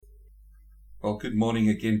Well, good morning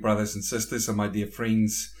again, brothers and sisters and my dear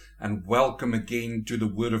friends, and welcome again to the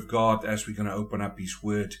Word of God as we're going to open up His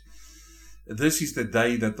Word. This is the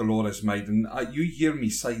day that the Lord has made, and you hear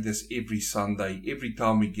me say this every Sunday, every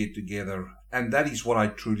time we get together, and that is what I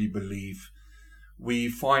truly believe. We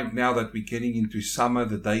find now that we're getting into summer,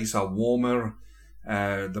 the days are warmer,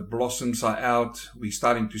 the blossoms are out, we're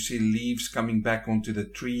starting to see leaves coming back onto the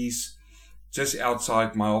trees. Just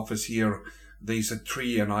outside my office here, there's a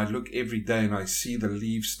tree, and I look every day and I see the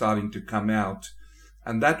leaves starting to come out.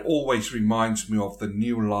 And that always reminds me of the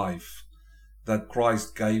new life that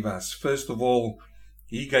Christ gave us. First of all,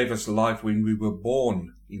 He gave us life when we were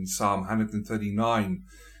born in Psalm 139.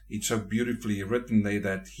 It's so beautifully written there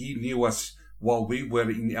that He knew us while we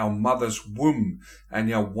were in our mother's womb,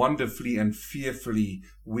 and how wonderfully and fearfully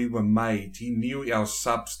we were made. He knew our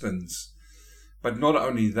substance. But not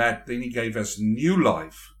only that, then He gave us new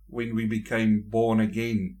life when we became born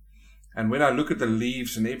again. And when I look at the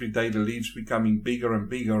leaves, and every day the leaves becoming bigger and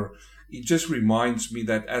bigger, it just reminds me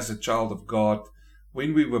that as a child of God,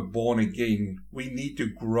 when we were born again, we need to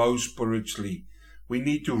grow spiritually. We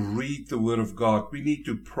need to read the Word of God. We need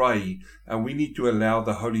to pray, and we need to allow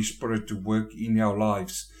the Holy Spirit to work in our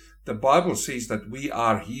lives. The Bible says that we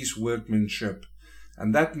are His workmanship,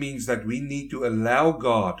 and that means that we need to allow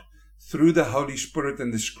God, through the Holy Spirit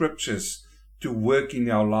and the Scriptures, to work in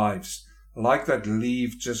our lives. Like that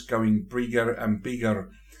leaf just going bigger and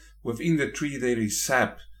bigger. Within the tree there is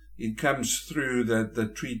sap. It comes through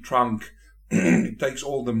the tree trunk. It takes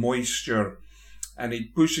all the moisture and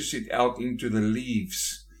it pushes it out into the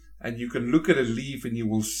leaves. And you can look at a leaf and you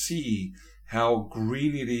will see how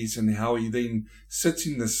green it is, and how it then sits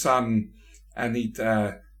in the sun, and it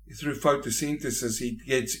through photosynthesis it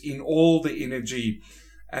gets in all the energy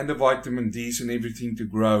and the vitamin D's and everything to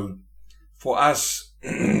grow. For us,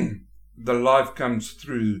 the life comes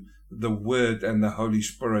through the Word and the Holy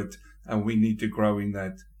Spirit, and we need to grow in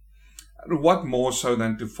that. What more so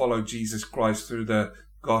than to follow Jesus Christ through the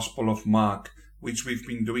Gospel of Mark, which we've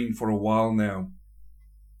been doing for a while now.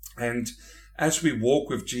 And as we walk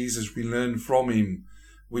with Jesus, we learn from Him.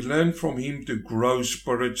 We learn from Him to grow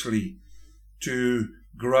spiritually, to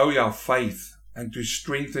grow our faith, and to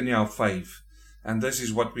strengthen our faith. And this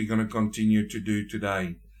is what we're going to continue to do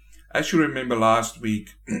today. As you remember last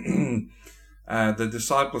week, the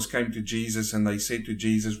disciples came to Jesus and they said to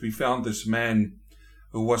Jesus, "We found this man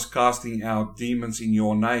who was casting out demons in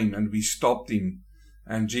your name, and we stopped him."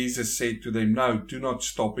 And Jesus said to them, "No, do not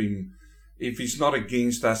stop him. If he's not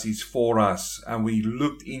against us, he's for us." And we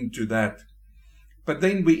looked into that. But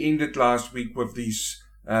then we ended last week with these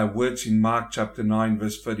words in Mark chapter 9,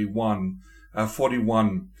 verse 41,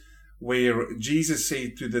 where Jesus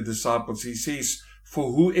said to the disciples, He says,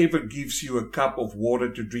 "For whoever gives you a cup of water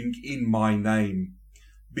to drink in my name,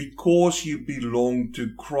 because you belong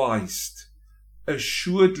to Christ,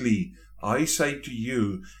 assuredly, I say to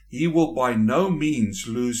you, he will by no means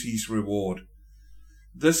lose his reward."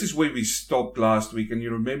 This is where we stopped last week, and you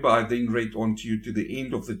remember I then read on to you to the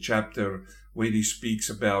end of the chapter where He speaks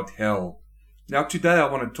about hell. Now today I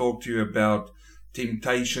want to talk to you about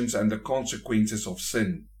temptations and the consequences of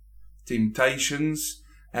sin. Temptations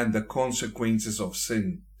and the consequences of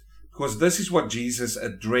sin. Because this is what Jesus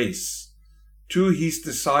addressed to His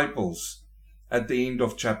disciples at the end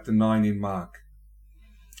of chapter 9 in Mark.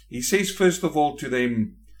 He says first of all to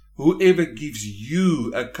them, "Whoever gives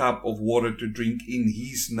you a cup of water to drink in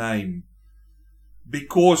His name,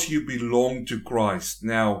 because you belong to Christ."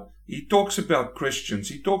 Now, He talks about Christians.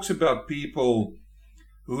 He talks about people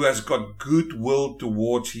who has got goodwill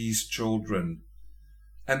towards His children.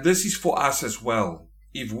 And this is for us as well.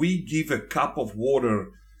 If we give a cup of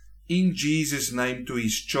water in Jesus' name to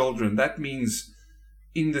His children, that means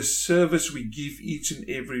in the service we give each and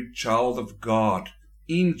every child of God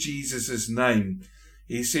in Jesus' name.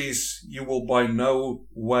 He says, you will by no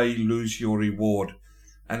way lose your reward.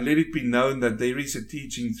 And let it be known that there is a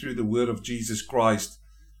teaching through the word of Jesus Christ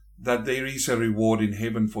that there is a reward in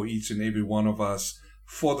heaven for each and every one of us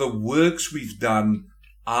for the works we've done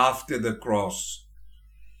after the cross.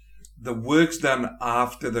 The works done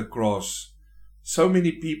after the cross. So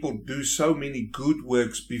many people do so many good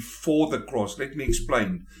works before the cross. Let me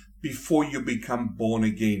explain. Before you become born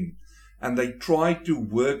again. And they try to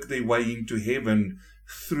work their way into heaven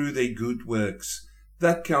through their good works.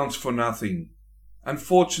 That counts for nothing.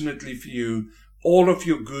 Unfortunately for you, all of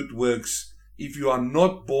your good works, if you are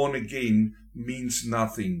not born again, means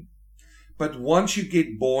nothing. But once you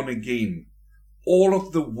get born again, all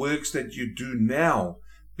of the works that you do now,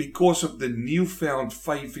 because of the newfound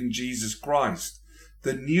faith in Jesus Christ,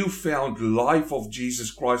 the newfound life of Jesus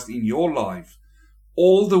Christ in your life,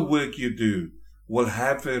 all the work you do will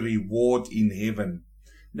have a reward in heaven.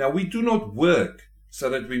 Now, we do not work so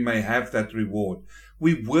that we may have that reward.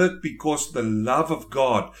 We work because the love of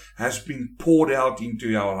God has been poured out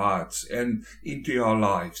into our hearts and into our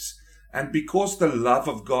lives. And because the love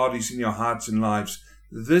of God is in your hearts and lives,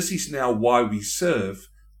 this is now why we serve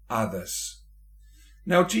others.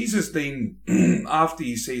 Now, Jesus then, after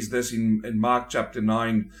he says this in Mark chapter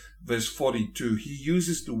 9, verse 42, he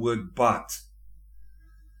uses the word but.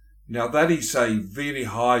 Now, that is a very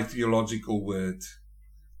high theological word.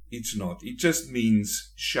 It's not. It just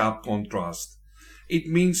means sharp contrast. It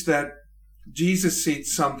means that Jesus said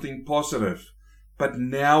something positive, but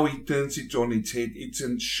now he turns it on its head. It's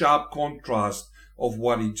in sharp contrast of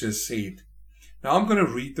what he just said. Now, I'm going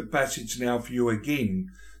to read the passage now for you again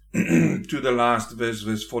to the last verse,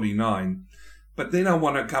 verse 49. But then I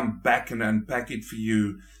want to come back and unpack it for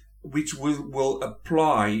you, which will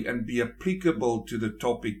apply and be applicable to the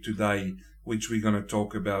topic today, which we're going to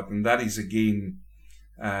talk about. And that is, again,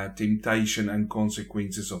 temptation and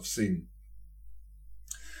consequences of sin.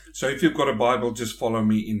 So if you've got a Bible, just follow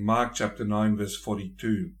me in Mark chapter 9, verse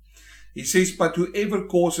 42. He says, "But whoever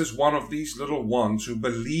causes one of these little ones who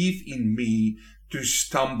believe in me to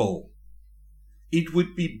stumble, it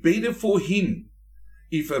would be better for him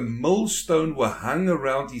if a millstone were hung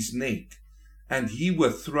around his neck and he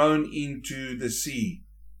were thrown into the sea.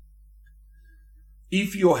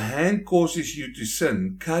 If your hand causes you to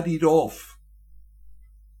sin, cut it off.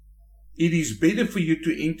 It is better for you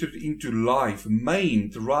to enter into life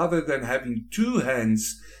maimed rather than having two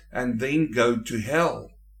hands and then go to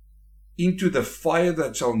hell, into the fire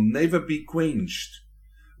that shall never be quenched,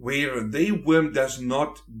 where their worm does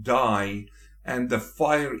not die and the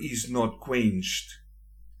fire is not quenched.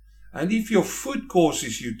 And if your foot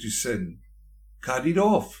causes you to sin, cut it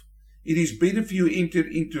off. It is better for you to enter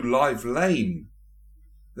into life lame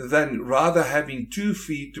than rather having 2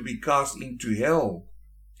 feet to be cast into hell,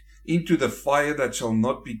 into the fire that shall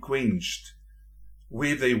not be quenched,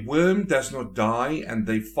 where their worm does not die and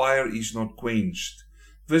their fire is not quenched."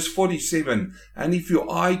 Verse 47, "And if your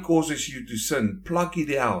eye causes you to sin, pluck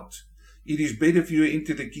it out. It is better for you to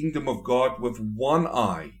enter the kingdom of God with one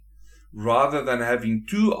eye, rather than having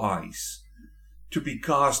 2 eyes, to be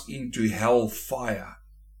cast into hell fire,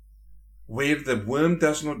 where the worm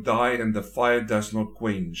does not die and the fire does not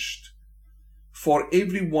quenched. For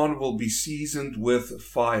everyone will be seasoned with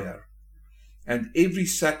fire, and every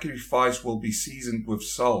sacrifice will be seasoned with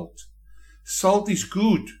salt. Salt is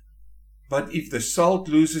good, but if the salt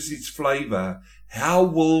loses its flavor, how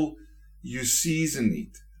will you season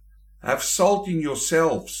it? Have salt in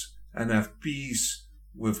yourselves and have peace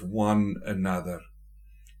with one another."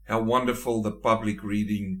 How wonderful the public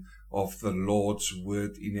reading of the Lord's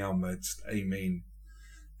word in our midst. Amen.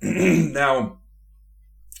 Now,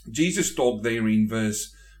 Jesus talked there in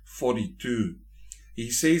verse 42. He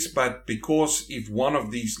says, "But because if one of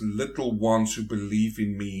these little ones who believe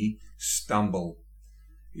in me stumble."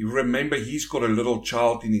 You remember, he's got a little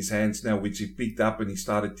child in his hands now, which he picked up and he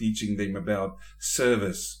started teaching them about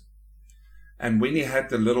service. And when he had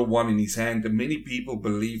the little one in his hand, many people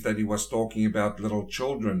believe that he was talking about little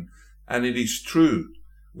children. And it is true.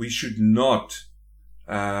 We should not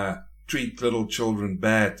treat little children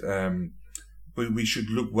bad. But we should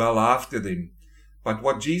look well after them. But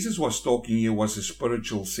what Jesus was talking here was a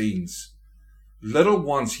spiritual sense. Little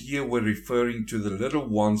ones here were referring to the little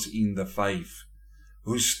ones in the faith,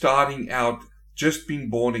 who's starting out, just been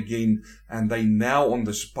born again, and they now on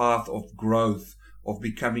this path of growth, of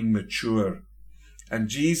becoming mature. And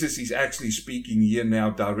Jesus is actually speaking here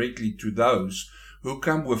now directly to those who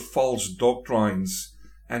come with false doctrines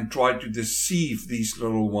and try to deceive these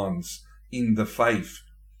little ones in the faith.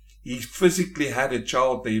 He physically had a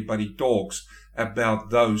child there, but he talks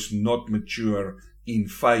about those not mature in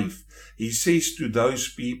faith. He says to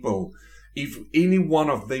those people, if any one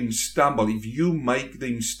of them stumble, if you make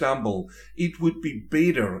them stumble, it would be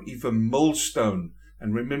better if a millstone,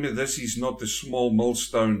 and remember, this is not the small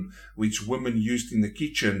millstone which women used in the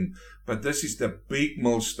kitchen, but this is the big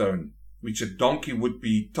millstone, which a donkey would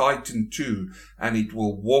be tightened to, and it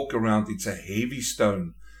will walk around. It's a heavy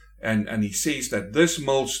stone. And he says that this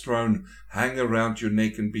millstone hang around your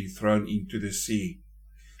neck and be thrown into the sea.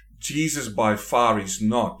 Jesus by far is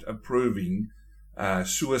not approving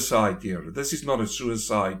suicide here. This is not a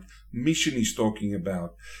suicide mission he's talking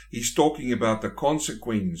about. He's talking about the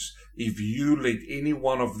consequence if you let any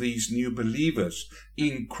one of these new believers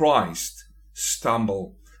in Christ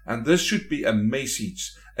stumble. And this should be a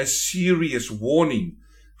message, a serious warning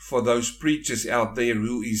for those preachers out there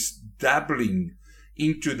who is dabbling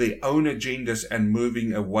into their own agendas and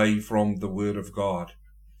moving away from the Word of God.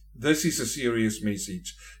 This is a serious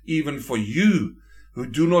message, even for you who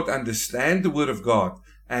do not understand the Word of God,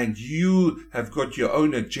 and you have got your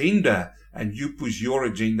own agenda, and you push your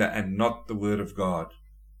agenda and not the Word of God.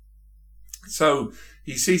 So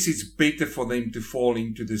he says it's better for them to fall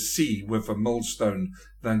into the sea with a millstone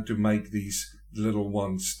than to make these little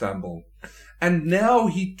ones stumble. And now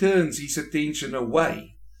he turns his attention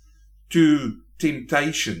away to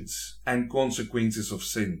temptations and consequences of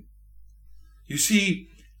sin. You see,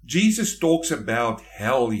 Jesus talks about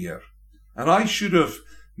hell here. And I should have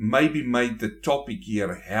maybe made the topic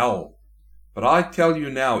here hell. But I tell you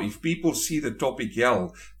now, if people see the topic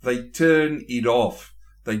hell, they turn it off.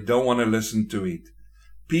 They don't want to listen to it.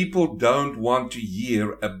 People don't want to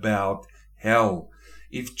hear about hell.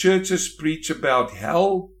 If churches preach about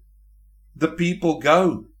hell, the people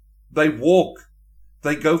go. They walk.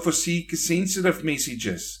 They go for seeker-sensitive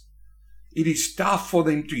messages. It is tough for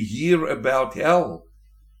them to hear about hell.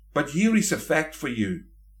 But here is a fact for you,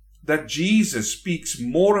 that Jesus speaks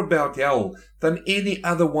more about hell than any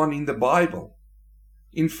other one in the Bible.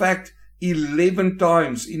 In fact, 11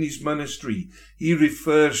 times in his ministry, he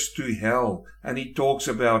refers to hell and he talks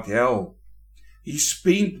about hell. He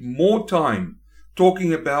spent more time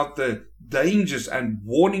talking about the dangers and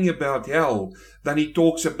warning about hell than he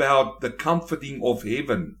talks about the comforting of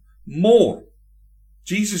heaven. More.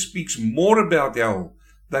 Jesus speaks more about hell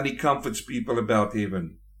than he comforts people about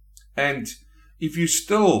heaven. And if you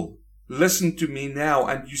still listen to me now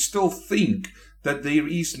and you still think that there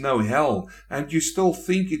is no hell and you still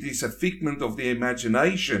think it is a figment of the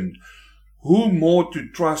imagination, who more to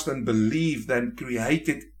trust and believe than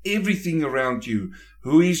created everything around you,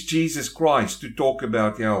 who is Jesus Christ, to talk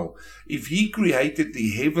about hell? If he created the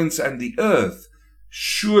heavens and the earth,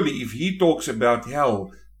 surely if he talks about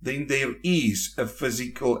hell, then there is a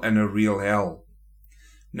physical and a real hell.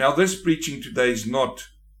 Now this preaching today is not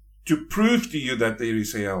to prove to you that there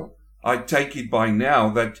is a hell. I take it by now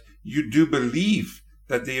that you do believe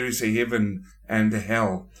that there is a heaven and a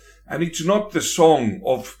hell. And it's not the song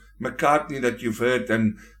of McCartney that you've heard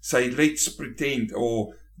and say, let's pretend,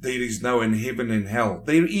 or there is no heaven and hell.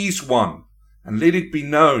 There is one. And let it be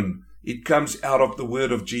known, it comes out of the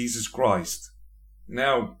word of Jesus Christ.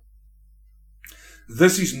 Now,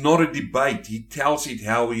 this is not a debate. He tells it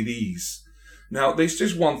how it is. Now, there's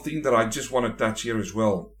just one thing that I just want to touch here as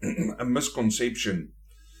well, a misconception.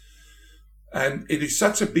 And it is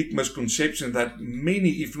such a big misconception that many,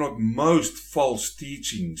 if not most, false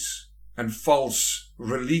teachings and false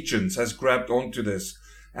religions has grabbed onto this.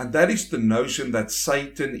 And that is the notion that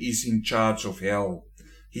Satan is in charge of hell.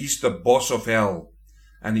 He's the boss of hell.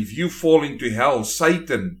 And if you fall into hell,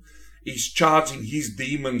 Satan is charging his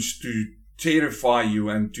demons to terrify you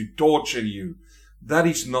and to torture you. That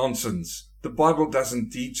is nonsense. The Bible doesn't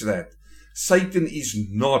teach that. Satan is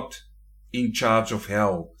not in charge of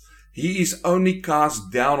hell. He is only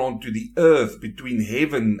cast down onto the earth, between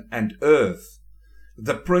heaven and earth.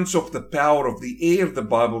 The prince of the power of the air, the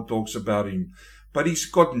Bible talks about him. But he's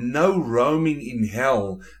got no roaming in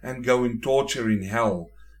hell and go and torture in hell.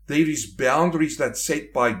 There is boundaries that's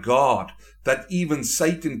set by God that even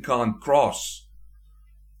Satan can't cross.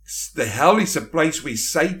 The hell is a place where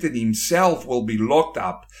Satan himself will be locked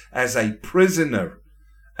up as a prisoner,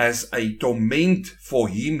 as a torment for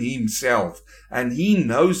him himself. And he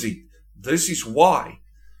knows it. This is why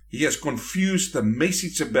he has confused the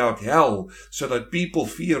message about hell so that people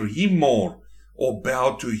fear him more or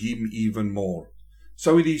bow to him even more.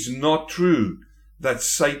 So it is not true that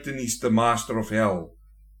Satan is the master of hell.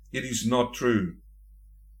 It is not true.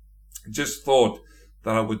 Just thought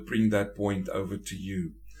that I would bring that point over to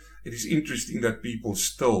you. It is interesting that people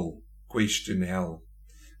still question hell.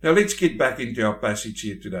 Now let's get back into our passage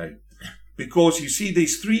here today. Because you see,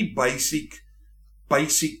 there's three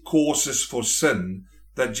basic causes for sin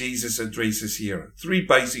that Jesus addresses here. Three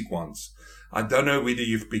basic ones. I don't know whether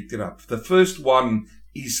you've picked it up. The first one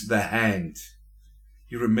is the hand.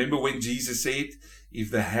 You remember when Jesus said,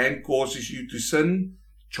 if the hand causes you to sin,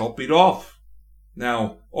 chop it off.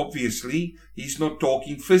 Now, obviously, he's not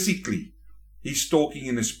talking physically. He's talking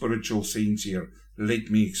in a spiritual sense here. Let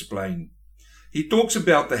me explain. He talks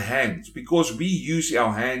about the hands because we use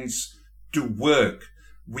our hands to work.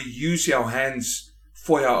 We use our hands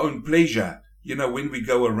for our own pleasure. You know, when we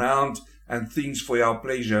go around and things for our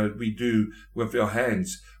pleasure we do with our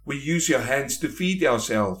hands. We use our hands to feed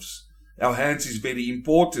ourselves. Our hands is very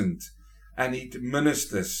important and it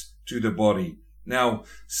ministers to the body. Now,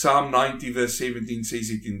 Psalm 90 verse 17 says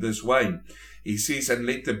it in this way. He says, and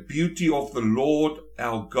let the beauty of the Lord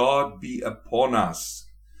our God be upon us.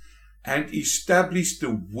 and establish the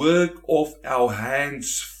work of our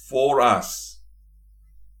hands for us.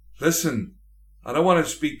 Listen, I don't want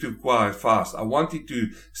to speak too quiet fast. I want it to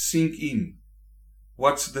sink in.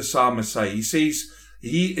 What's the psalmist say? He says,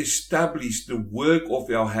 He established the work of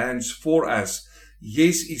our hands for us.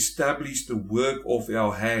 Yes, established the work of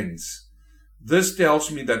our hands. This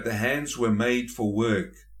tells me that the hands were made for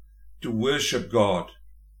work, to worship God.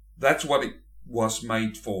 That's what it was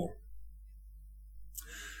made for.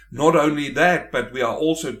 Not only that, but we are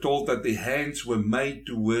also told that the hands were made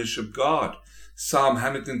to worship God. Psalm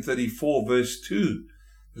 134 verse 2.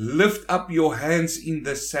 Lift up your hands in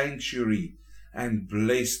the sanctuary and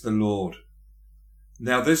bless the Lord.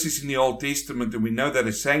 Now this is in the Old Testament, and we know that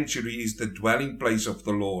a sanctuary is the dwelling place of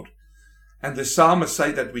the Lord. And the psalmists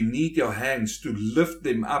say that we need our hands to lift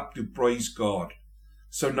them up to praise God.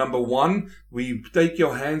 So number one, we take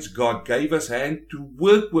your hands. God gave us hands to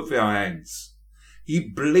work with our hands. He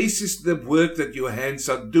blesses the work that your hands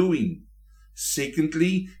are doing.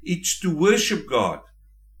 Secondly, it's to worship God.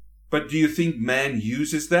 But do you think man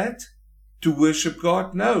uses that to worship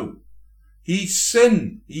God? No. He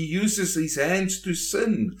uses his hands to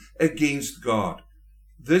sin against God.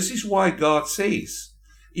 This is why God says,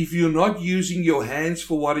 if you're not using your hands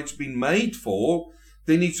for what it's been made for,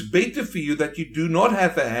 then it's better for you that you do not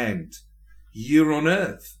have a hand here on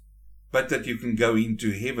earth, but that you can go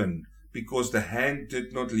into heaven, because the hand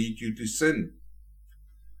did not lead you to sin.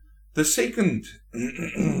 The second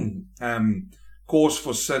cause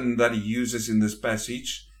for sin that he uses in this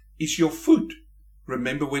passage is your foot.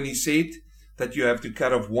 Remember when he said that you have to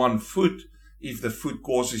cut off one foot if the foot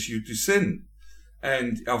causes you to sin.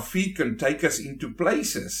 And our feet can take us into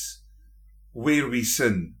places where we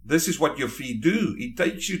sin. This is what your feet do. It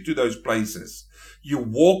takes you to those places. You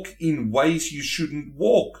walk in ways you shouldn't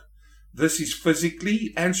walk. This is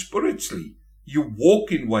physically and spiritually. You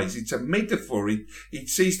walk in ways. It's a metaphor. It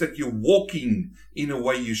says that you're walking in a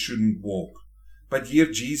way you shouldn't walk. But here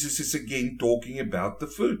Jesus is again talking about the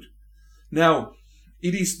foot. Now,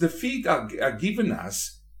 it is the feet are given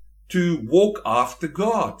us to walk after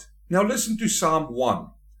God. Now listen to Psalm 1,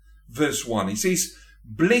 verse 1. He says,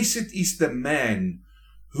 Blessed is the man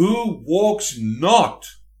who walks not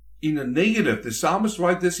in a negative. The psalmist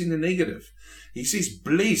writes this in a negative. He says,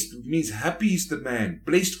 blessed means happy is the man.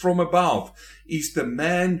 Blessed from above is the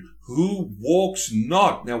man who walks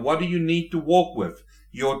not. Now what do you need to walk with?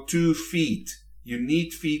 Your 2 feet. You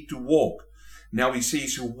need feet to walk. Now he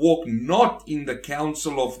says, who walk not in the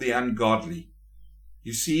counsel of the ungodly.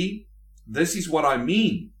 You see, this is what I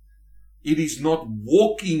mean. It is not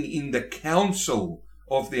walking in the counsel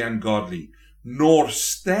of the ungodly, nor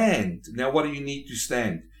stand. Now what do you need to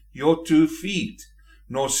stand? Your 2 feet.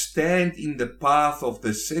 Nor stand in the path of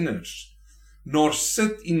the sinners, nor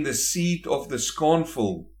sit in the seat of the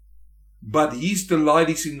scornful. But his delight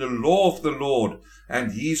is in the law of the Lord,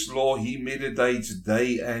 and his law he meditates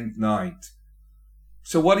day and night.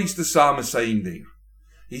 So what is the psalmist saying there?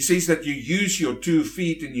 He says that you use your 2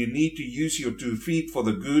 feet, and you need to use your 2 feet for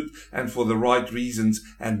the good and for the right reasons,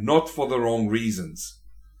 and not for the wrong reasons.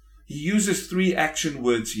 He uses 3 action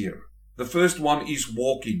words here. The first one is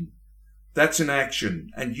walking. That's an action.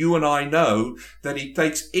 And you and I know that it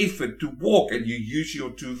takes effort to walk, and you use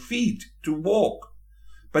your 2 feet to walk.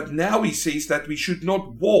 But now he says that we should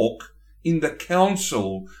not walk in the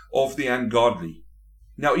counsel of the ungodly.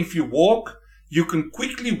 Now if you walk, you can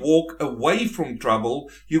quickly walk away from trouble.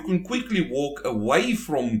 You can quickly walk away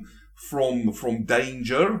from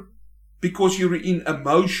danger, because you're in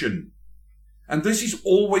emotion. And this is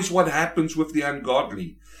always what happens with the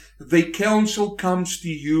ungodly. Their counsel comes to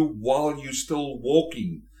you while you're still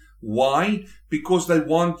walking. Why? Because they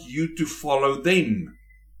want you to follow them.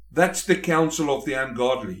 That's the counsel of the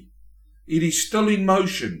ungodly. It is still in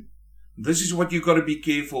motion. This is what you've got to be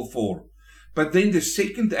careful for. But then the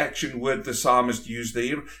second action word the psalmist used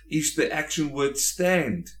there is the action word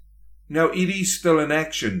stand. Now it is still an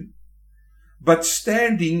action. But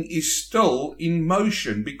standing is still in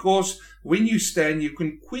motion, because when you stand, you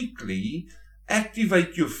can quickly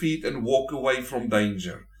activate your feet and walk away from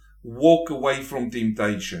danger. Walk away from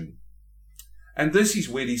temptation. And this is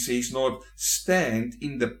where he says not stand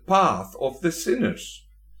in the path of the sinners.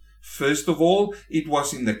 First of all, it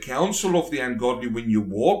was in the counsel of the ungodly when you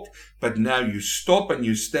walked, but now you stop and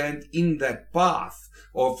you stand in that path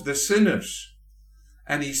of the sinners.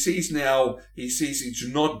 And he says it's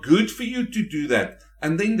not good for you to do that.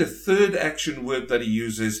 And then the third action word that he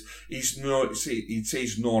uses is it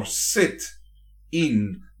says nor sit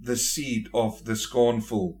in the seat of the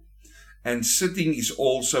scornful. And sitting is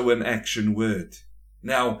also an action word.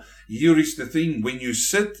 Now, here is the thing. When you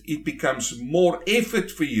sit, it becomes more effort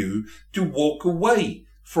for you to walk away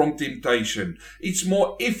from temptation. It's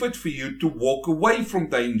more effort for you to walk away from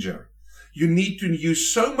danger. You need to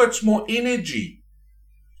use so much more energy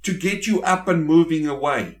to get you up and moving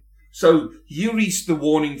away. So here is the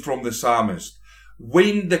warning from the psalmist.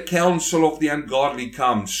 When the counsel of the ungodly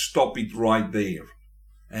comes, stop it right there.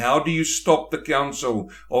 How do you stop the counsel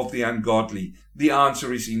of the ungodly? The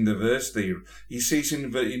answer is in the verse there. He says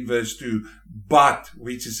in verse 2, but,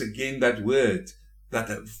 which is again that word, that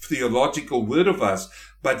theological word of us,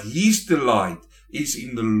 but his delight is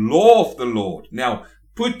in the law of the Lord. Now,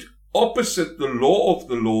 put opposite the law of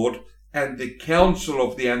the Lord and the counsel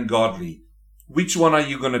of the ungodly. Which one are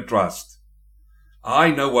you going to trust?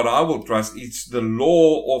 I know what I will trust. It's the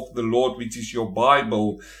law of the Lord, which is your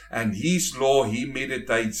Bible, and his law he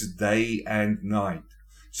meditates day and night.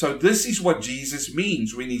 So this is what Jesus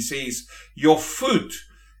means when he says, your foot,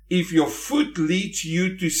 if your foot leads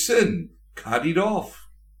you to sin, cut it off.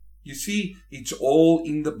 You see, it's all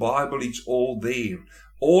in the Bible. It's all there.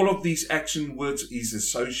 All of these action words is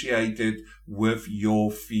associated with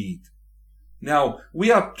your feet. Now,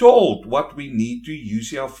 we are told what we need to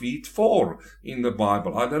use our feet for in the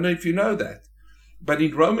Bible. I don't know if you know that. But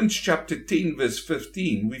in Romans chapter 10, verse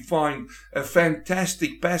 15, we find a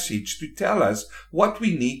fantastic passage to tell us what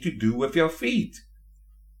we need to do with our feet.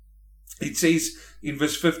 It says in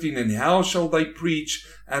verse 15, and how shall they preach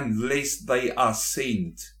unless they are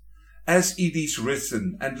sent? As it is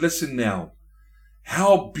written, and listen now,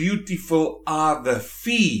 how beautiful are the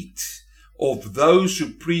feet of those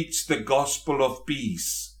who preach the gospel of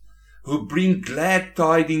peace, who bring glad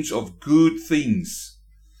tidings of good things.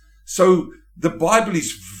 So the Bible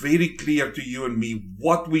is very clear to you and me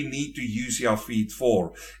what we need to use our feet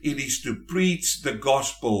for. It is to preach the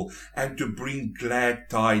gospel and to bring glad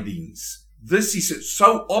tidings. This is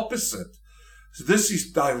so opposite. So this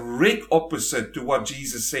is direct opposite to what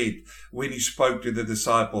Jesus said when he spoke to the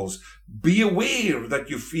disciples. Be aware that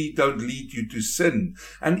your feet don't lead you to sin.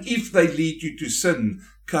 And if they lead you to sin,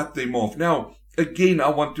 cut them off. Now, again, I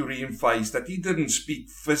want to re-emphasize that he didn't speak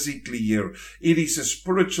physically here. It is a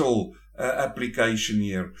spiritual application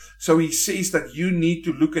here. So he says that you need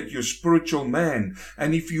to look at your spiritual man.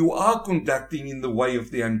 And if you are conducting in the way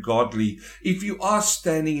of the ungodly, if you are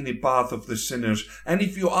standing in the path of the sinners, and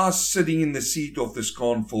if you are sitting in the seat of the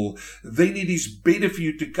scornful, then it is better for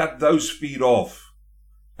you to cut those feet off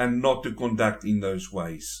and not to conduct in those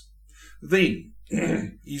ways. Then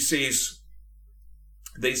he says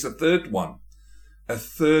there's a third one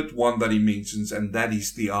that he mentions, and that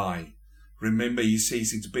is the eye. Remember, he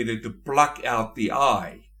says it's better to pluck out the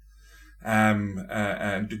eye and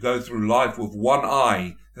to go through life with one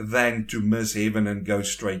eye than to miss heaven and go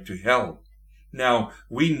straight to hell. Now,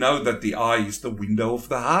 we know that the eye is the window of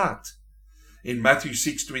the heart. In Matthew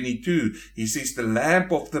 6:22, he says the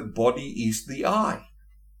lamp of the body is the eye.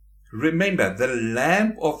 Remember, the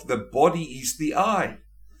lamp of the body is the eye.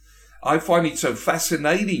 I find it so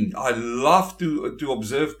fascinating. I love to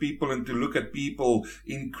observe people and to look at people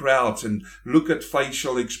in crowds and look at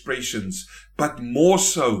facial expressions. But more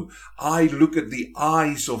so, I look at the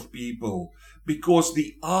eyes of people, because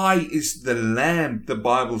the eye is the lamp, the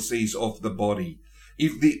Bible says, of the body.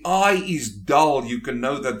 If the eye is dull, you can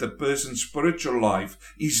know that the person's spiritual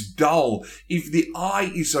life is dull. If the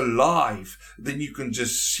eye is alive, then you can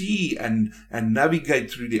just see and navigate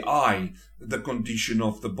through the eye the condition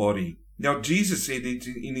of the body. Now, Jesus said it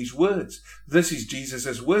in his words. This is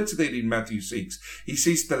Jesus' words there in Matthew 6. He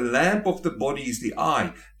says, the lamp of the body is the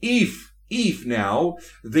eye. If now,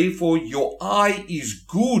 therefore, your eye is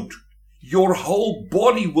good, your whole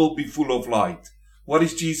body will be full of light. What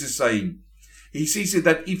is Jesus saying? He says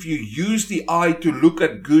that if you use the eye to look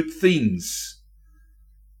at good things,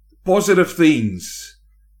 positive things,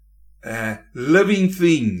 living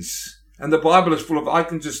things, and the Bible is full of, I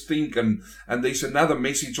can just think, and there's another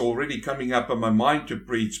message already coming up in my mind to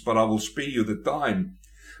preach, but I will spare you the time.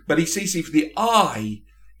 But he says if the eye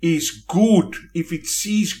is good, if it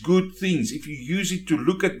sees good things, if you use it to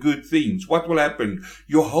look at good things, what will happen?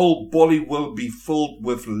 Your whole body will be filled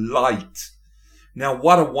with light. Now,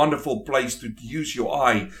 what a wonderful place to use your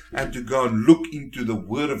eye and to go and look into the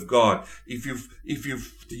Word of God. If you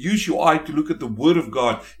use your eye to look at the Word of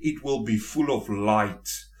God, it will be full of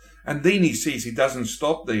light. And then he says, he doesn't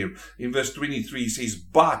stop there. In verse 23, he says,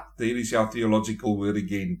 but, there is our theological word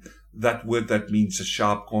again. That word that means a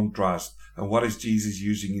sharp contrast. And what is Jesus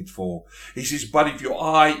using it for? He says, but if your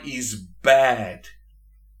eye is bad,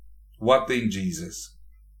 what then, Jesus?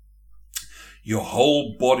 Your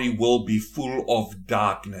whole body will be full of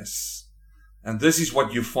darkness. And this is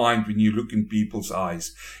what you find when you look in people's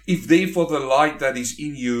eyes. If therefore the light that is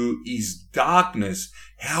in you is darkness,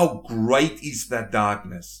 how great is that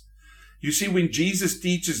darkness? You see, when Jesus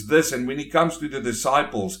teaches this and when he comes to the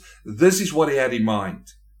disciples, this is what he had in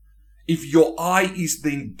mind. If your eye is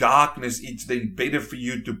then darkness, it's then better for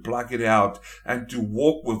you to pluck it out and to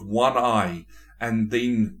walk with one eye and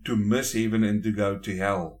then to miss heaven and to go to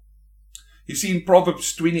hell. You see, in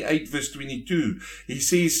Proverbs 28 verse 22, he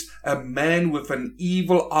says, a man with an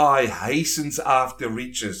evil eye hastens after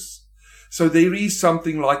riches. So there is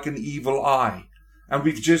something like an evil eye. And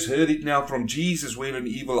we've just heard it now from Jesus where an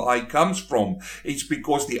evil eye comes from. It's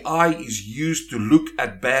because the eye is used to look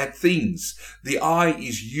at bad things. The eye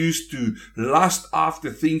is used to lust after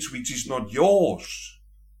things which is not yours.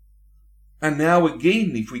 And now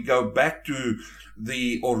again, if we go back to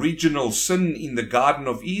the original sin in the Garden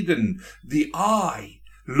of Eden, the eye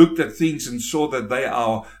looked at things and saw that they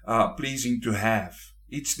are pleasing to have.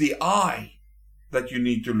 It's the eye that you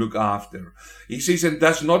need to look after. He says, and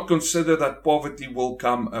does not consider that poverty will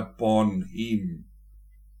come upon him.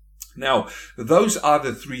 Now, those are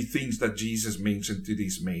the three things that Jesus mentioned to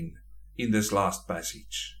these men in this last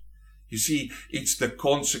passage. You see, it's the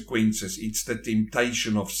consequences, it's the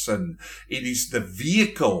temptation of sin. It is the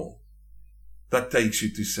vehicle that takes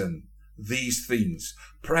you to sin. These things,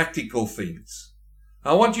 practical things.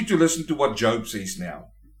 I want you to listen to what Job says now.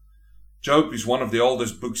 Job is one of the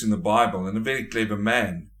oldest books in the Bible and a very clever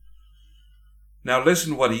man. Now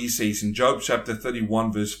listen what he says in Job chapter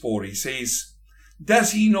 31 verse 4. He says,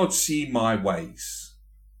 does he not see my ways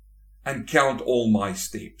and count all my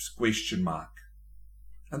steps? ?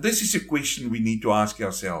 And this is a question we need to ask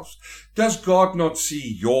ourselves. Does God not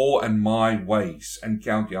see your and my ways and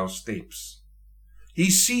count our steps?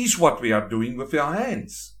 He sees what we are doing with our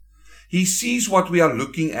hands. He sees what we are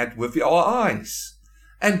looking at with our eyes.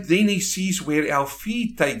 And then he sees where our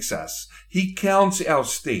feet takes us. He counts our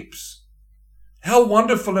steps. How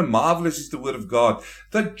wonderful and marvelous is the word of God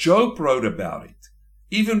that Job wrote about it.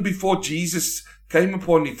 Even before Jesus came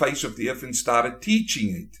upon the face of the earth and started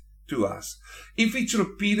teaching it to us. If it's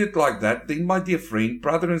repeated like that, then my dear friend,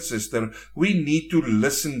 brother and sister, we need to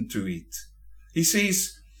listen to it. He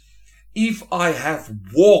says, if I have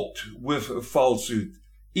walked with falsehood,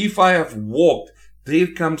 if I have walked, there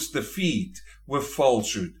comes the feet with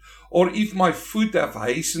falsehood. Or if my foot have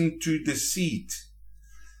hastened to deceit,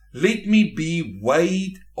 let me be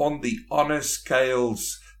weighed on the honest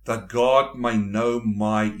scales, that God may know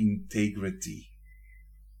my integrity.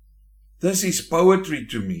 This is poetry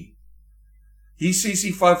to me. He says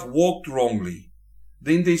if I've walked wrongly,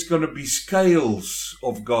 then there's going to be scales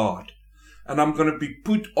of God. And I'm going to be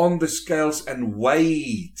put on the scales and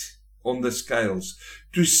weighed on the scales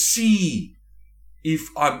to see if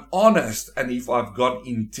I'm honest and if I've got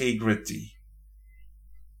integrity.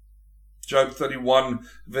 Job 31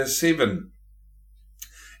 verse 7.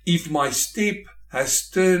 If my step has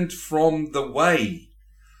turned from the way,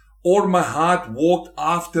 or my heart walked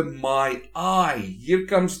after my eye. Here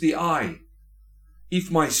comes the eye.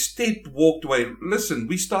 If my step walked away. Listen,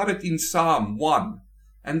 we started in Psalm 1.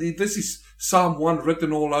 And this is Psalm 1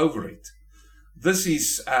 written all over it. This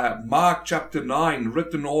is Mark chapter 9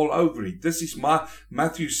 written all over it. This is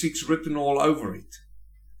Matthew 6 written all over it.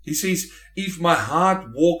 He says, if my heart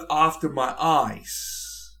walk after my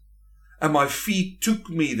eyes, and my feet took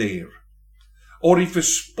me there, or if a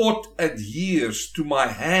spot adheres to my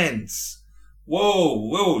hands.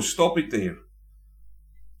 Whoa, stop it there.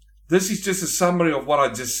 This is just a summary of what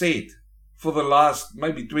I just said for the last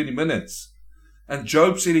maybe 20 minutes. And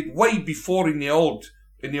Job said it way before in the Old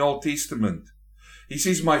Testament. He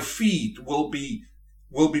says, my feet will be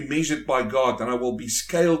measured by God, and I will be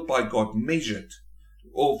scaled by God, measured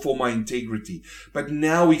for my integrity. But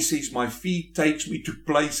now he says, my feet takes me to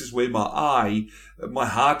places where my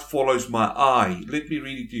heart follows my eye. Let me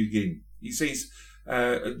read it to you again. He says,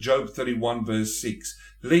 Job 31 verse 6,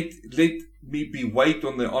 let me be weighed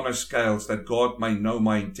on the honest scales, that God may know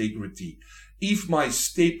my integrity. If my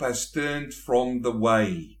step has turned from the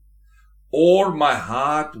way, or my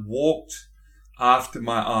heart walked after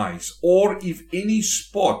my eyes, or if any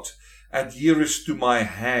spot adheres to my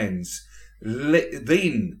hands,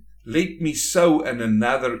 then let me sow and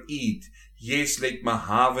another eat. Yes, let my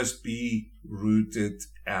harvest be rooted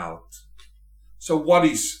out. So what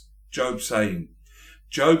is Job saying?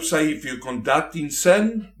 Job say, if you conduct in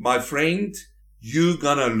sin, my friend, you're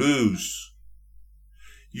gonna lose.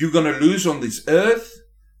 You're gonna lose on this earth,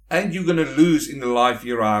 and you're gonna lose in the life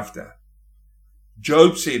hereafter.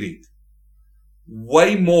 Job said it.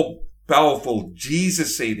 Way more powerful.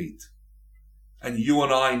 Jesus said it. And you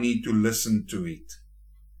and I need to listen to it.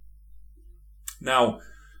 Now,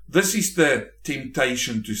 this is the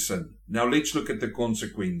temptation to sin. Now let's look at the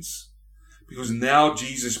consequence. Because now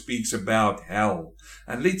Jesus speaks about hell.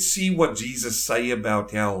 And let's see what Jesus say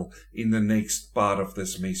about hell in the next part of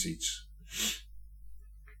this message.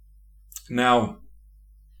 Now,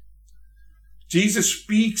 Jesus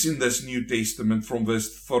speaks in this New Testament from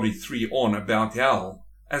verse 43 on about hell,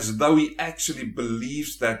 as though he actually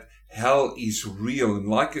believes that hell is real. And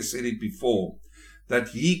like I said it before, that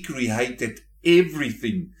he created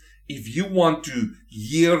everything. If you want to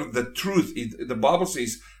hear the truth, the Bible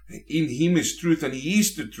says, in him is truth and he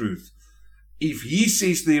is the truth. If he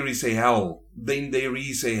says there is a hell, then there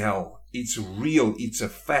is a hell. It's real. It's a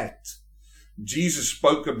fact. Jesus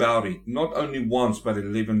spoke about it not only once, but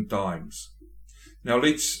 11 times. Now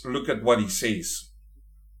let's look at what he says.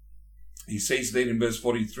 He says there in verse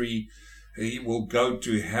 43, he will go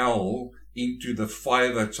to hell, into the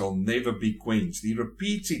fire that shall never be quenched. He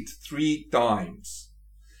repeats it 3 times.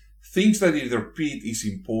 Things that he repeats is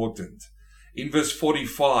important. In verse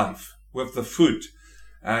 45, with the foot,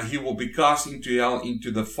 he will be cast into hell, into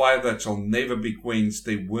the fire that shall never be quenched.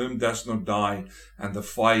 The worm does not die, and the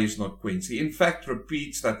fire is not quenched. He in fact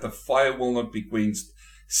repeats that the fire will not be quenched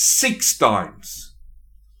 6 times.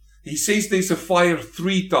 He says there's a fire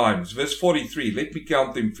 3 times. Verse 43, let me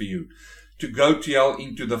count them for you. To go to hell,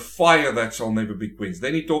 into the fire that shall never be quenched.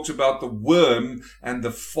 Then he talks about the worm and the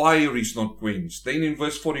fire is not quenched. Then in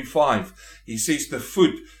verse 45, he says the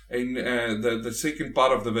foot, in the second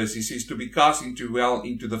part of the verse, he says to be cast into hell,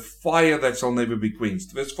 into the fire that shall never be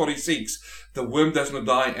quenched. Verse 46, the worm does not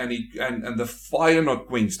die and the fire not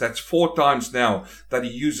quenched. That's 4 times now that he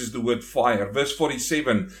uses the word fire. Verse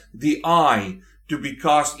 47, the eye, to be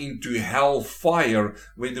cast into hell fire,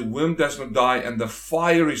 where the worm does not die and the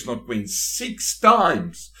fire is not quenched. 6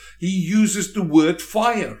 times he uses the word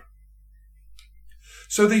fire.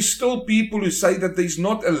 So there's still people who say that there's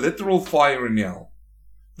not a literal fire in hell.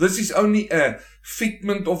 This is only a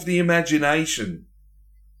figment of the imagination.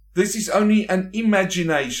 This is only an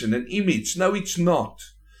imagination, an image. No, it's not.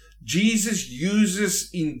 Jesus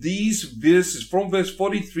uses in these verses, from verse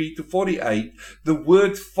 43 to 48, the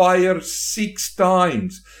word fire 6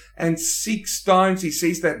 times. And 6 times he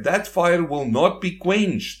says that that fire will not be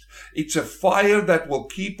quenched. It's a fire that will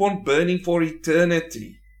keep on burning for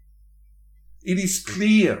eternity. It is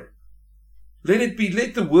clear. Let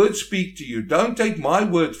the word speak to you. Don't take my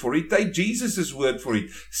word for it. Take Jesus' word for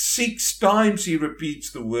it. 6 times he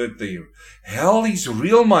repeats the word there. Hell is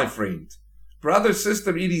real, my friend. Brother,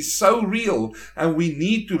 sister, it is so real, and we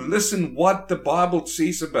need to listen what the Bible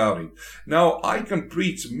says about it. Now, I can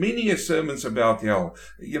preach many sermons about hell,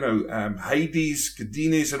 Hades,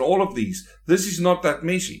 Cadenas, and all of these. This is not that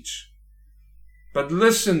message. But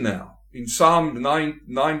listen now. In Psalm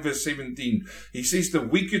 9 verse 17, he says, the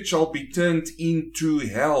wicked shall be turned into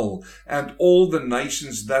hell, and all the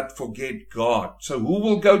nations that forget God. So who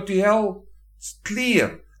will go to hell? It's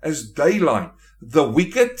clear as daylight. The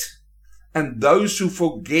wicked and those who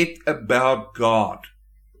forget about God.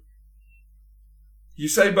 You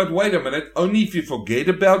say, but wait a minute, only if you forget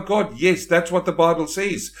about God? Yes, that's what the Bible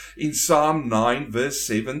says in Psalm 9 verse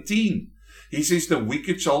 17. He says the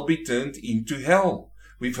wicked shall be turned into hell.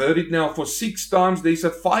 We've heard it now for 6 times. There's a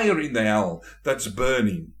fire in the hell that's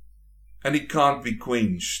burning, and it can't be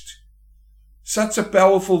quenched. Such a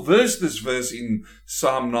powerful verse, this verse in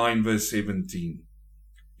Psalm 9 verse 17.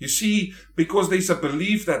 You see, because there's a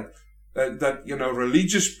belief that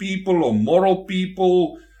religious people or moral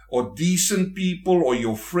people or decent people or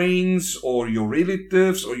your friends or your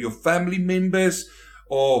relatives or your family members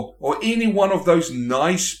or any one of those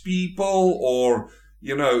nice people or,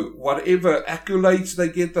 whatever accolades they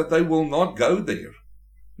get, that they will not go there.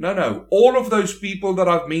 No. All of those people that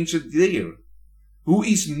I've mentioned there, who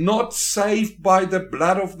is not saved by the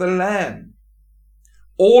blood of the Lamb,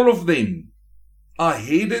 all of them are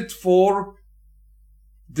headed for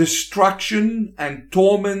destruction and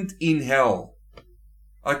torment in hell.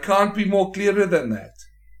 I can't be more clearer than that.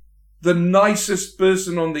 The nicest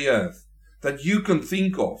person on the earth that you can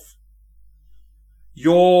think of.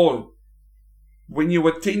 When you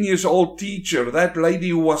were 10 years old teacher, that lady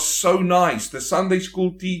who was so nice, the Sunday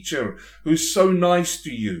school teacher who's so nice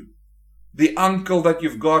to you, the uncle that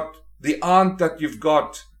you've got, the aunt that you've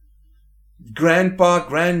got, grandpa,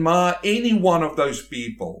 grandma, any one of those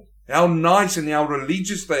people, how nice and how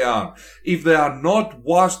religious they are, if they are not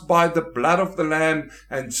washed by the blood of the Lamb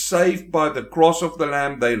and saved by the cross of the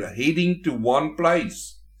Lamb, they're heading to one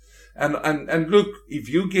place. And look, if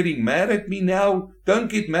you're getting mad at me now, don't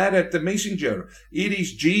get mad at the messenger. It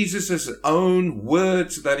is Jesus' own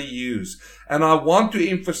words that he used. And I want to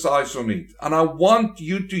emphasize on it. And I want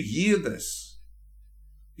you to hear this.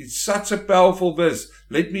 It's such a powerful verse.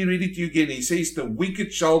 Let me read it to you again. He says, the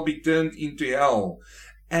wicked shall be turned into hell,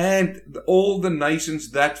 and all the nations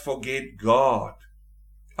that forget God.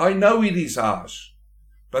 I know it is harsh,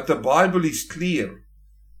 but the Bible is clear.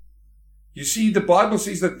 You see, the Bible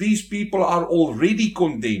says that these people are already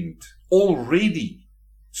condemned. Already.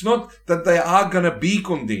 It's not that they are going to be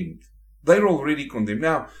condemned. They're already condemned.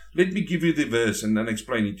 Now, let me give you the verse and then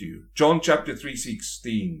explain it to you. John chapter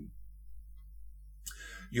 3:16.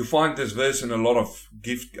 You find this verse in a lot of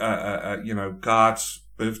gift, cards,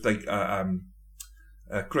 birthday,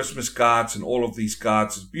 Christmas cards, and all of these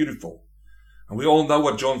cards. It's beautiful. And we all know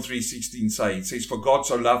what John 3:16 says. It says, for God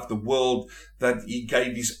so loved the world that he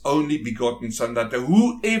gave his only begotten Son, that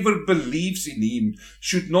whoever believes in him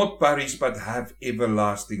should not perish but have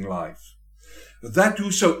everlasting life. That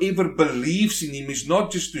whosoever believes in him is not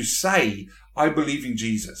just to say, I believe in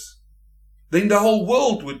Jesus. Then the whole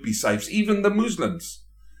world would be saved, even the Muslims,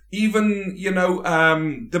 even,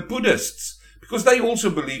 the Buddhists, because they also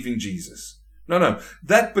believe in Jesus. No.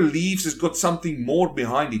 That believes has got something more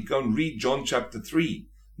behind it. Go and read John chapter 3.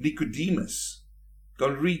 Nicodemus. Go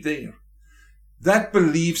and read there. That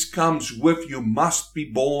believes comes with you must be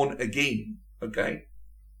born again. Okay?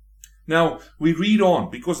 Now, we read on,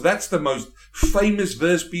 because that's the most famous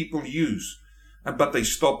verse people use. But they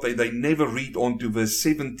stop there. They never read on to verse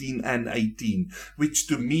 17 and 18, which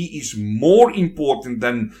to me is more important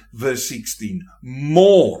than verse 16.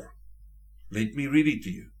 More. Let me read it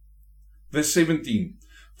to you. Verse 17,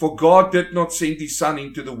 for God did not send his Son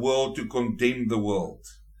into the world to condemn the world,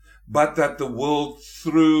 but that the world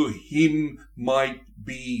through him might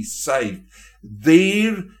be saved.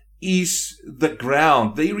 There is the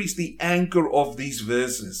ground. There is the anchor of these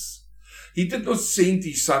verses. He did not send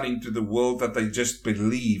his Son into the world that they just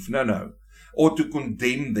believe. No. Or to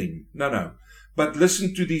condemn them. No. But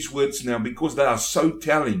listen to these words now, because they are so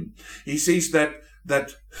telling. He says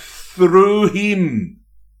that through him.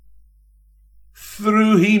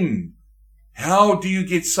 Through him. How do you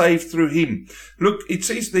get saved through him? Look, it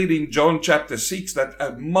says there in John chapter 6 that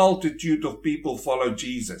a multitude of people followed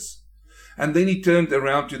Jesus. And then he turned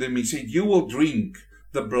around to them. He said, you will drink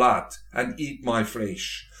the blood and eat my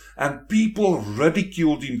flesh. And people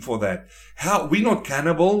ridiculed him for that. How? We're not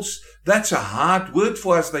cannibals. That's a hard word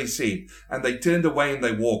for us, they said. And they turned away and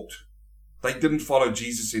they walked. They didn't follow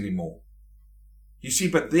Jesus anymore. You see,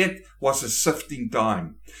 but that was a sifting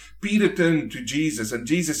time. Peter turned to Jesus and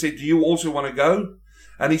Jesus said, do you also want to go?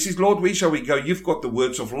 And he says, Lord, where shall we go? You've got the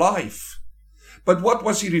words of life. But what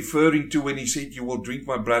was he referring to when he said, you will drink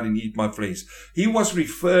my blood and eat my flesh? He was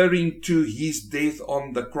referring to his death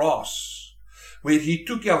on the cross, where he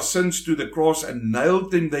took our sins to the cross and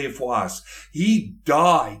nailed them there for us. He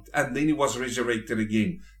died and then he was resurrected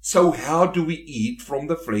again. So how do we eat from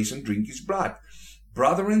the flesh and drink his blood?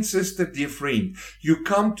 Brother and sister, dear friend, you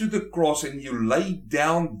come to the cross and you lay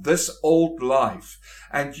down this old life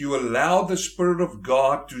and you allow the Spirit of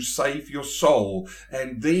God to save your soul,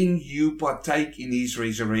 and then you partake in his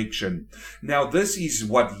resurrection. Now this is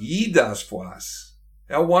what he does for us.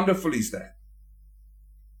 How wonderful is that?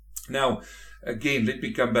 Now, again, let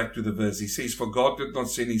me come back to the verse. He says, for God did not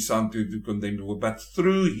send his Son to condemn the world, but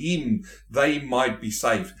through him they might be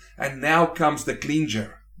saved. And now comes the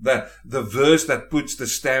clincher. The verse that puts the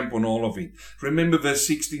stamp on all of it. Remember verse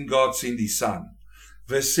 16, God sent his Son.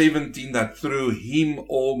 Verse 17, that through him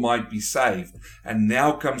all might be saved. And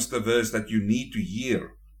now comes the verse that you need to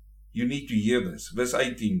hear. You need to hear this. Verse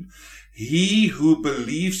 18, he who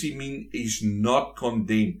believes in me is not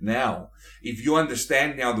condemned. Now, if you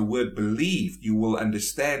understand now the word believed, you will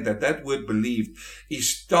understand that that word believed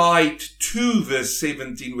is tied to verse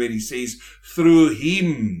 17 where he says, through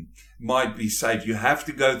him might be saved. You have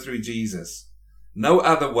to go through Jesus. No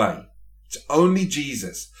other way. It's only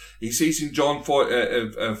Jesus. He says in John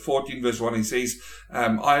 14 verse 1, he says,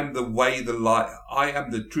 I am the way, the life. I am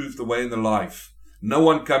the truth, the way, and the life. No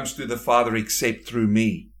one comes to the Father except through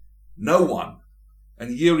me. No one.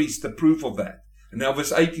 And here is the proof of that. And now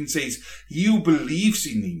verse 18 says, he who believes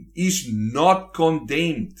in him is not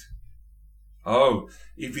condemned. Oh,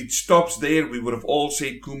 if it stops there, we would have all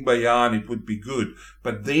said kumbaya and it would be good.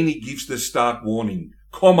 But then he gives the stark warning,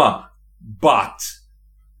 but.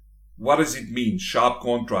 What does it mean? Sharp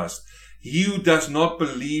contrast. He who does not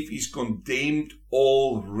believe is condemned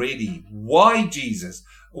already. Why, Jesus?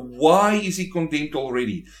 Why is he condemned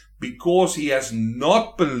already? Because he has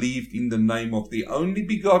not believed in the name of the only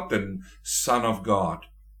begotten Son of God.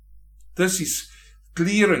 This is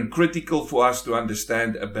clear and critical for us to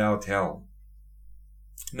understand about hell.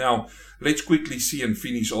 Now, let's quickly see and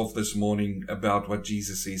finish off this morning about what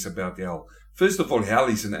Jesus says about hell. First of all, hell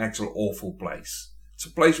is an actual awful place. It's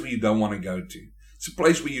a place where you don't want to go to. It's a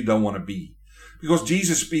place where you don't want to be. Because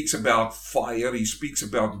Jesus speaks about fire, he speaks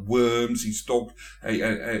about worms,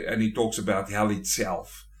 and he talks about hell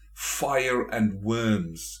itself. Fire and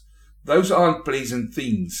worms. Those aren't pleasant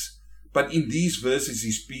things. But in these verses he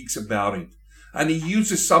speaks about it. And he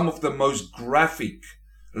uses some of the most graphic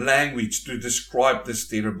language to describe this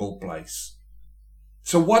terrible place.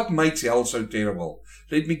 So what makes hell so terrible?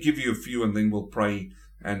 Let me give you a few and then we'll pray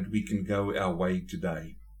and we can go our way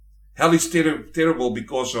today. Hell is terrible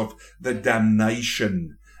because of the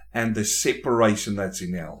damnation and the separation that's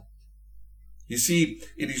in hell. You see,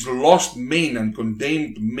 it is lost men and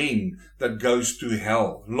condemned men that goes to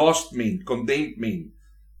hell. Lost men, condemned men,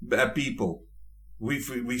 people.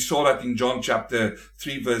 We saw that in John chapter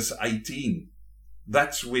 3 verse 18.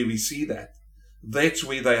 That's where we see that. That's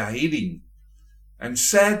where they are heading. And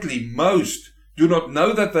sadly, most do not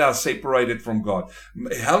know that they are separated from God.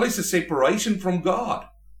 Hell is a separation from God.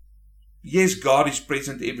 Yes, God is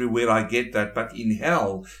present everywhere, I get that, but in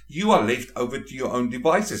hell, you are left over to your own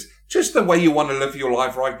devices. Just the way you want to live your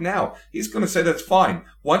life right now. He's going to say that's fine.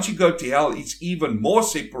 Once you go to hell, it's even more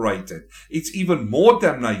separated. It's even more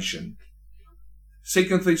damnation.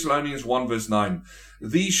 2 Thessalonians 1 verse 9.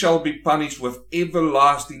 These shall be punished with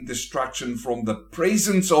everlasting destruction from the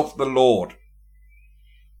presence of the Lord.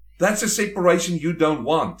 That's a separation you don't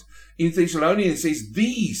want. In Thessalonians it says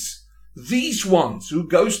these ones who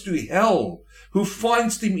goes to hell, who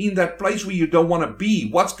finds them in that place where you don't want to be.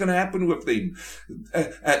 What's going to happen with them?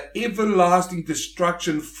 Everlasting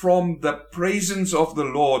destruction from the presence of the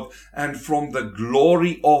Lord and from the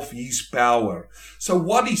glory of his power. So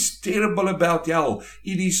what is terrible about hell?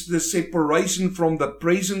 It is the separation from the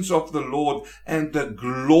presence of the Lord and the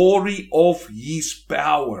glory of his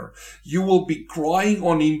power. You will be crying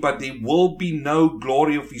on him, but there will be no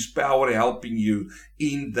glory of his power helping you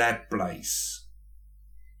in that place.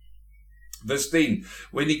 Verse 10,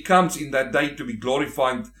 when he comes in that day to be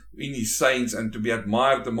glorified in his saints and to be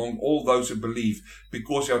admired among all those who believe,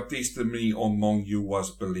 because our testimony among you was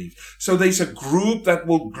believed. So there's a group that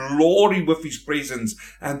will glory with his presence,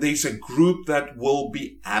 and there's a group that will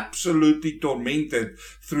be absolutely tormented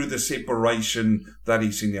through the separation that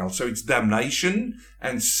is in hell. So it's damnation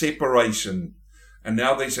and separation. And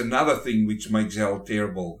now there's another thing which makes hell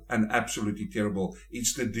terrible and absolutely terrible.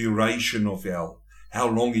 It's the duration of hell. How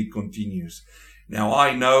long it continues. Now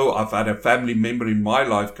I know I've had a family member in my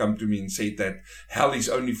life come to me and said that hell is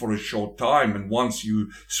only for a short time, and once you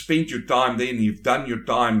spend your time there and you've done your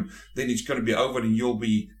time, then it's going to be over and you'll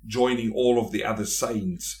be joining all of the other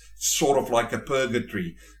saints. It's sort of like a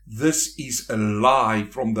purgatory. This is a lie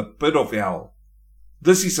from the pit of hell.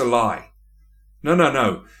 This is a lie.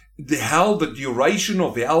 No. The duration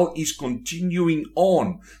of hell is continuing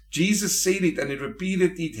on. Jesus said it and he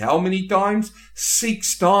repeated it how many times?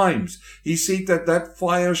 6 times. He said that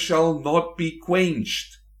fire shall not be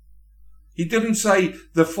quenched. He didn't say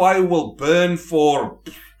the fire will burn for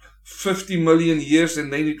 50 million years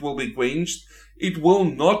and then it will be quenched. It will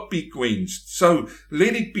not be quenched. So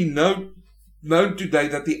let it be known today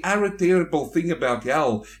that the terrible thing about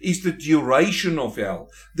hell is the duration of hell.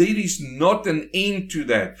 There is not an end to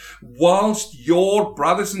that. Whilst your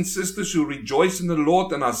brothers and sisters who rejoice in the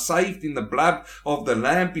Lord and are saved in the blood of the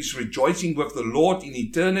Lamb is rejoicing with the Lord in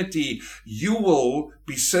eternity, you will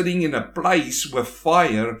be sitting in a place with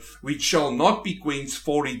fire which shall not be quenched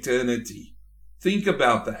for eternity. Think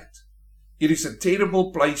about that. It is a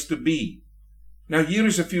terrible place to be. Now here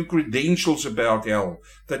is a few credentials about hell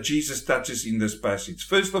that Jesus touches in this passage.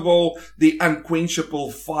 First of all, the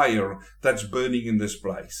unquenchable fire that's burning in this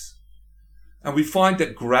place. And we find a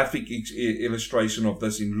graphic illustration of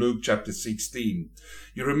this in Luke chapter 16.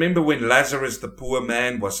 You remember when Lazarus, the poor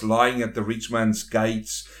man, was lying at the rich man's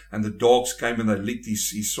gates and the dogs came and they licked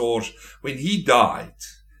his sores. When he died,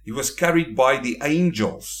 he was carried by the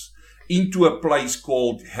angels into a place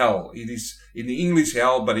called hell. It is in the English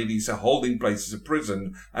hell, but it is a holding place. It's a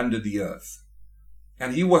prison under the earth.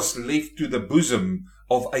 And he was left to the bosom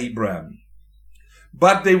of Abraham.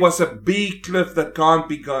 But there was a big cliff that can't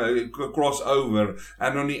be crossed over.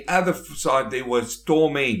 And on the other side there was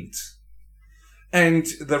torment. And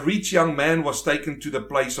the rich young man was taken to the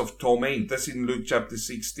place of torment. That's in Luke chapter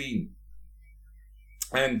 16.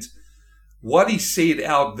 And what he said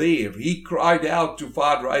out there, he cried out to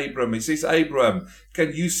Father Abraham. He says, Abraham,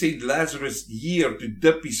 can you send Lazarus here to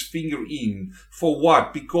dip his finger in? For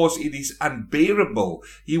what? Because it is unbearable.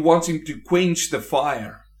 He wants him to quench the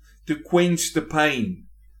fire, to quench the pain.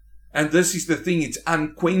 And this is the thing, it's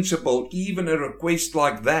unquenchable. Even a request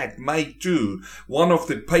like that made to one of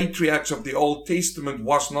the patriarchs of the Old Testament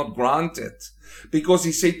was not granted. Because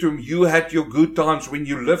he said to him, you had your good times when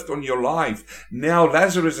you lived on your life. Now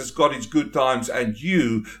Lazarus has got his good times and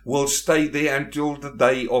you will stay there until the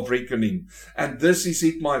day of reckoning. And this is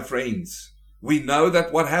it, my friends. We know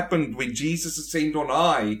that what happened when Jesus ascended on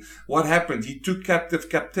high, what happened? He took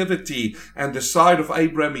captivity, and the side of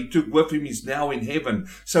Abraham he took with him is now in heaven.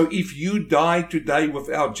 So if you die today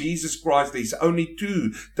without Jesus Christ, there's only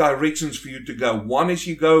two directions for you to go. One is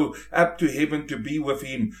you go up to heaven to be with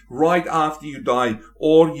him right after you die,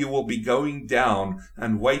 or you will be going down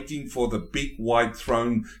and waiting for the big white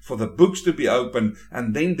throne, for the books to be opened,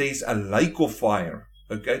 and then there's a lake of fire.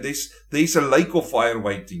 Okay, there's a lake of fire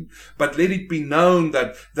waiting. But let it be known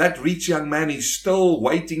that that rich young man is still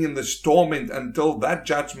waiting in this torment until that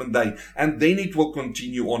judgment day. And then it will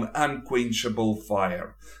continue on unquenchable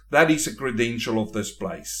fire. That is a credential of this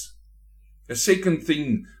place. A second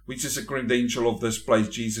thing, which is a credential of this place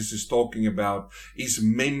Jesus is talking about, is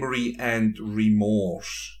memory and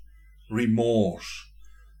remorse. Remorse.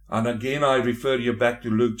 And again, I refer you back to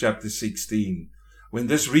Luke chapter 16. When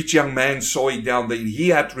this rich young man saw it down there, he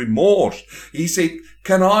had remorse. He said,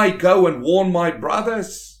 can I go and warn my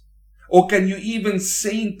brothers? Or can you even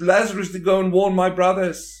send Lazarus to go and warn my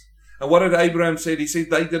brothers? And what did Abraham say? He said,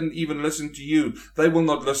 they didn't even listen to you. They will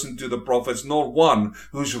not listen to the prophets, nor one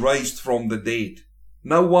who's raised from the dead.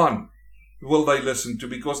 No one will they listen to,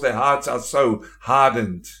 because their hearts are so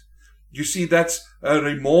hardened. You see, that's a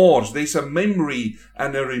remorse. There's a memory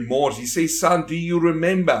and a remorse. He says, son, do you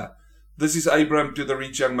remember? This is Abraham to the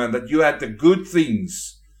rich young man, that you had the good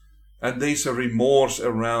things, and there's a remorse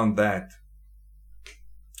around that.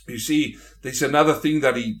 You see, there's another thing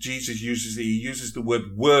that Jesus uses. He uses the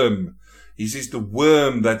word worm. He says the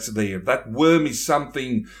worm that's there. That worm is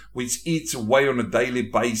something which eats away on a daily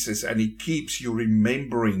basis, and it keeps you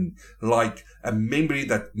remembering, like a memory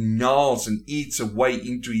that gnaws and eats away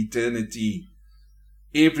into eternity.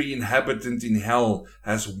 Every inhabitant in hell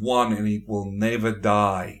has one, and it will never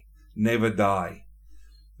die. Never die.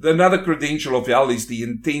 Another credential of hell is the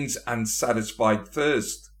intense unsatisfied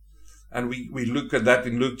thirst. And we look at that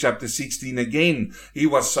in Luke chapter 16 again. He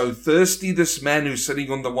was so thirsty, this man who's sitting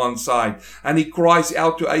on the one side. And he cries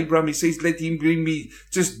out to Abraham. He says, let him bring me,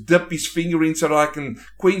 just dip his finger in so that I can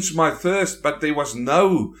quench my thirst. But there was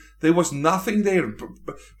nothing there.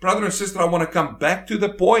 Brother and sister, I want to come back to the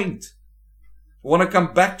point. I want to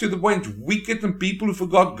come back to the point. Wicked and people who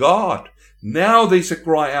forgot God. Now there's a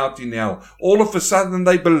cry out in hell. All of a sudden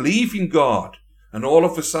they believe in God. And all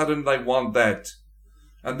of a sudden they want that.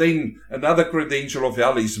 And then another credential of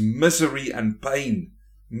hell is misery and pain.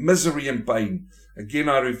 Misery and pain. Again,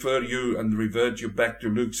 I refer you and revert you back to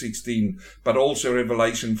Luke 16, but also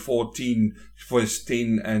Revelation 14, verse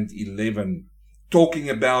 10 and 11. Talking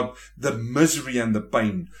about the misery and the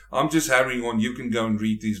pain. I'm just hurrying on. You can go and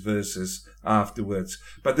read these verses afterwards.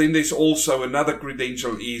 But then there's also another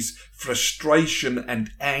credential is frustration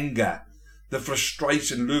and anger. The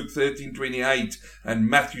frustration, Luke 13:28 and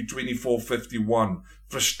Matthew 24:51.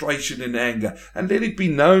 Frustration and anger. And let it be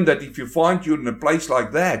known that if you find you're in a place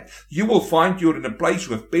like that, you will find you're in a place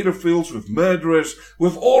with pedophiles, with murderers,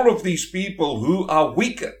 with all of these people who are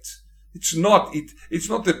wicked. It's not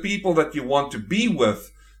the people that you want to be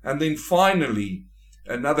with. And then finally,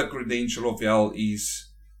 another credential of hell is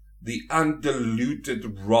the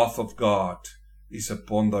undiluted wrath of God is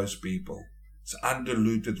upon those people. It's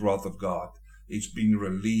undiluted wrath of God. It's been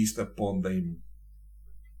released upon them.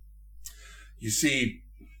 You see,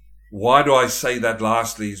 why do I say that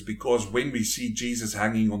lastly is because when we see Jesus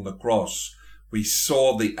hanging on the cross, we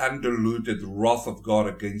saw the undiluted wrath of God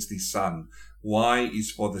against his son. Why?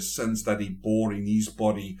 Is for the sins that he bore in his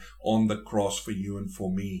body on the cross for you and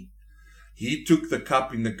for me. He took the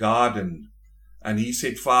cup in the garden and he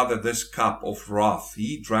said, Father, this cup of wrath,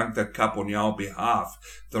 he drank that cup on our behalf.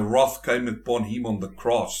 The wrath came upon him on the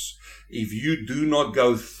cross. If you do not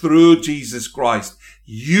go through Jesus Christ,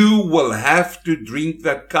 you will have to drink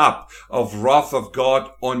that cup of wrath of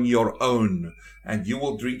God on your own. And you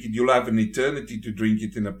will drink it. You'll have an eternity to drink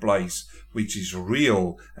it in a place which is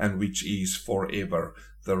real and which is forever.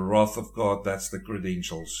 The wrath of God, that's the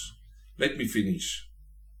credentials. Let me finish.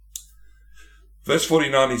 Verse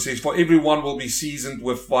 49, he says, for everyone will be seasoned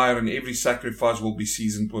with fire and every sacrifice will be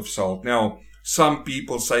seasoned with salt. Now, some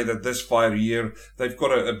people say that this fire here, they've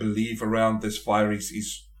got a belief around this fire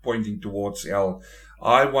is pointing towards hell.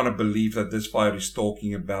 I want to believe that this fire is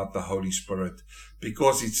talking about the Holy Spirit,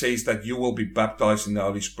 because it says that you will be baptized in the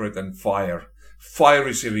Holy Spirit and fire. Fire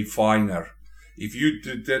is a refiner. If you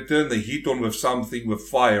turn the heat on with something, with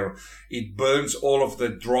fire, it burns all of the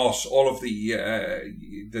dross, all of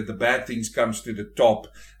the bad things comes to the top,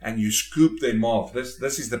 and you scoop them off.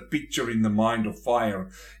 This is the picture in the mind of fire,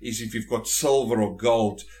 is if you've got silver or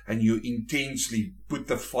gold, and you intensely put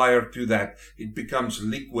the fire to that, it becomes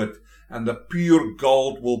liquid, and the pure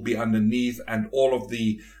gold will be underneath, and all of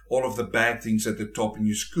the bad things at the top, and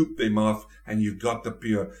you scoop them off, and you got the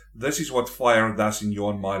pure. This is what fire does in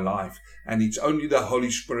your and my life. And it's only the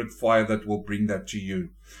Holy Spirit fire that will bring that to you.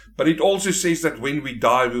 But it also says that when we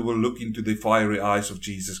die, we will look into the fiery eyes of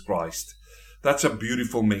Jesus Christ. That's a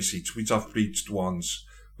beautiful message, which I've preached once,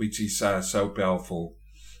 which is so powerful.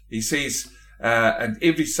 He says, and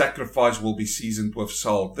every sacrifice will be seasoned with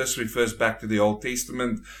salt. This refers back to the Old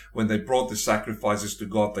Testament. When they brought the sacrifices to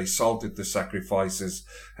God, they salted the sacrifices.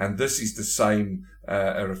 And this is the same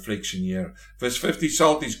a reflection here. Verse 50,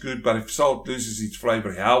 salt is good, but if salt loses its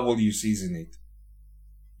flavor, how will you season it?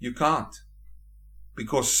 You can't.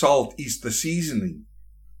 Because salt is the seasoning.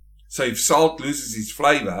 So if salt loses its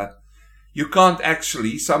flavor, you can't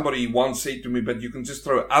actually, somebody once said to me, but you can just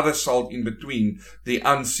throw other salt in between the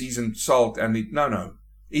unseasoned salt, and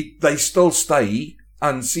they still stay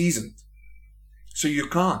unseasoned. So you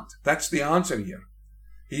can't. That's the answer here.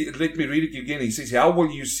 Let me read it again. He says, how will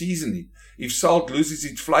you season it if salt loses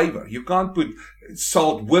its flavor? You can't put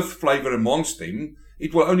salt with flavor amongst them.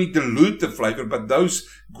 It will only dilute the flavor, but those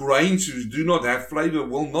grains who do not have flavor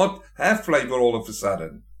will not have flavor all of a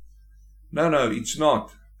sudden. No, it's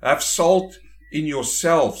not. Have salt in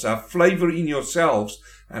yourselves, have flavor in yourselves,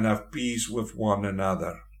 and have peace with one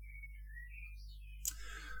another.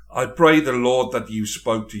 I pray the Lord that He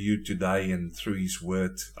spoke to you today and through His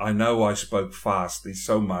word. I know I spoke fast. There's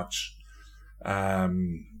so much.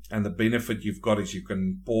 And the benefit you've got is you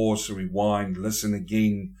can pause, rewind, listen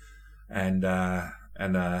again. And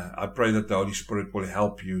I pray that the Holy Spirit will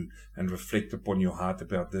help you and reflect upon your heart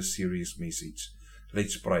about this serious message.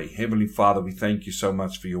 Let's pray. Heavenly Father, we thank you so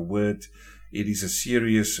much for your word. It is a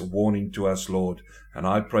serious warning to us, Lord. And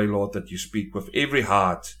I pray, Lord, that you speak with every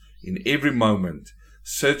heart in every moment.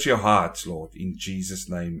 Search your hearts, Lord. In Jesus'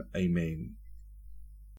 name, amen.